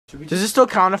Does it still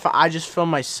count if I just film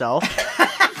myself?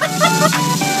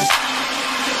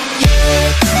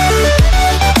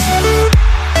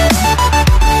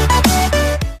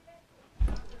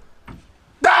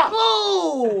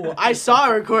 Oh! I saw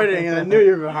it recording and I knew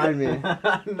you were behind me.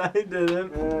 No, you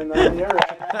didn't. No, you're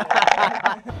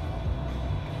right.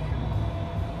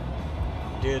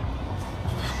 Dude.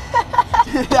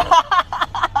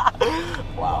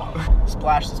 Wow.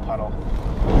 Splash this puddle.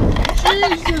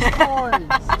 Jesus Christ!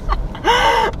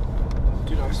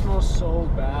 Dude, I smell so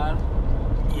bad.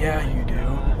 Yeah, you do.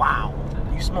 Wow.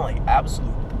 You smell like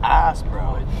absolute ass, bro.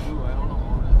 I do. I don't know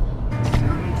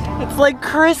why. It's like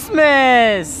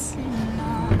Christmas!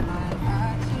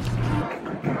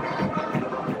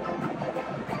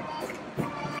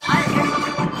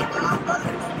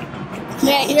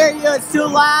 Can't hear you, it's too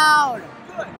loud!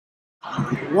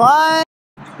 What?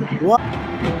 What?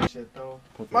 Shit, though.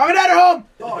 Mom and Dad are home!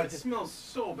 Oh, it smells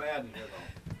so bad in here,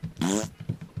 though.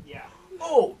 Yeah.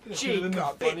 Oh, Jacob,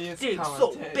 it stinks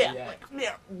so bad like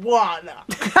marijuana.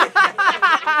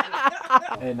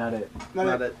 Hey, not it.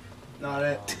 Not it. Not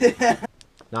it.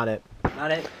 Not it.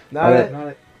 Not it. Not it. Not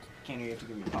it. Can't hear you have to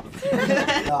give me a pop.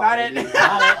 Not it. Not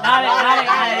it.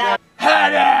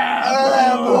 Not it.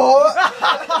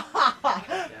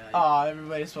 Oh,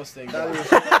 everybody's supposed to think that.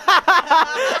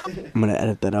 I'm gonna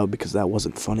edit that out because that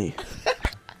wasn't funny.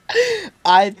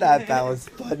 I thought that was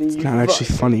funny. It's not actually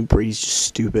funny, Bree's just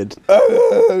stupid.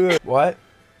 What?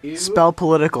 Spell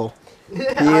political.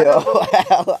 I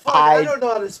don't know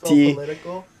how to spell T-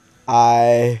 political.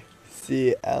 I-C-L-E.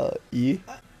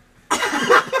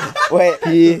 Wait,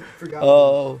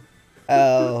 P-O-L-I-T-I.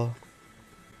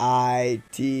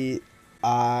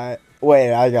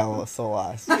 Wait, I got a little so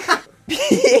lost.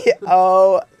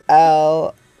 P-O-L-I-T-I-C-A-L.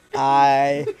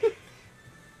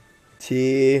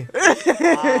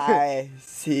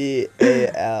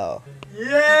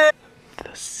 Yeah!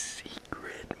 The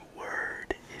secret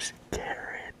word is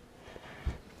carrot.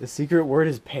 The secret word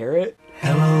is parrot?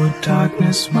 Hello,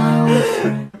 darkness, my old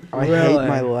friend. I hate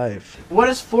my life. What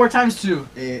is 4 times 2?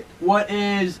 8. What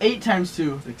is 8 times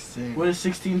 2? 16. What is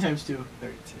 16 times 2?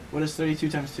 32. What is 32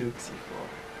 times 2? 64.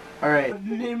 Alright.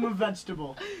 Name a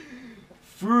vegetable.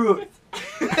 Fruit.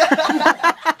 Name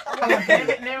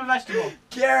a vegetable.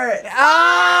 Carrot.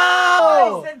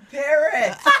 Oh! I said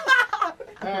parrot.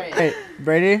 Alright. Hey,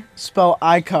 Brady, spell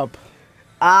I cup.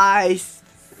 I.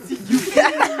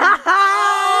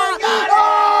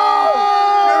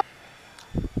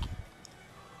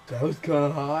 That was kind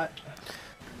of hot.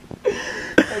 I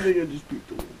think I just peeped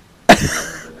the word.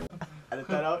 Edit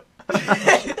that out.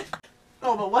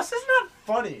 No, but what's this not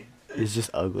funny? It's just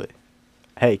ugly.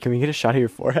 Hey, can we get a shot of your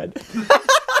forehead?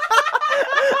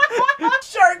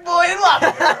 Shark boy and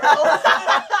lava girl.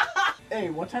 Hey,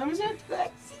 what time is it?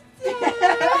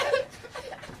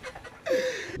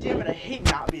 Damn it, I hate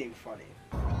not being funny.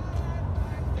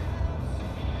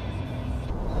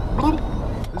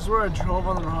 This is where I drove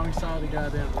on the wrong side of the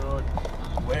goddamn road.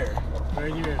 Where?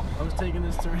 Right here. I was taking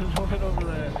this turn and went over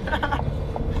there.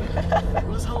 It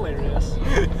was hilarious.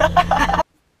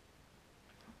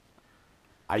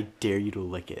 I dare you to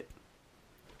lick it.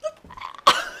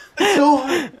 So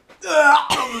hard.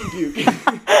 I'm gonna puke.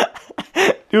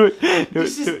 Do it. Do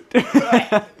This it. is- Do it.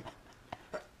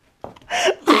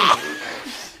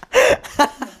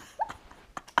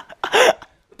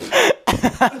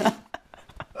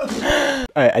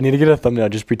 Alright, I need to get a thumbnail.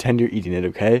 Just pretend you're eating it,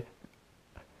 okay?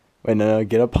 Wait, no,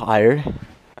 get up higher.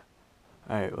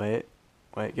 Alright, wait.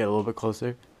 Wait, get a little bit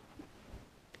closer.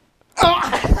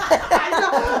 I'm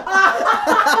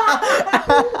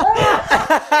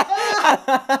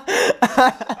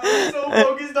so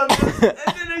focused on this,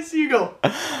 and then I see you go.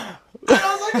 And I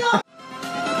was like, oh.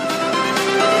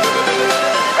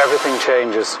 Everything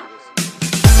changes.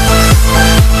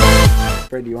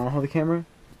 Fred, do you want to hold the camera?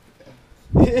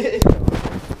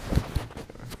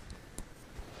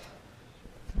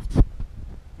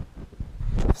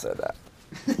 Said that.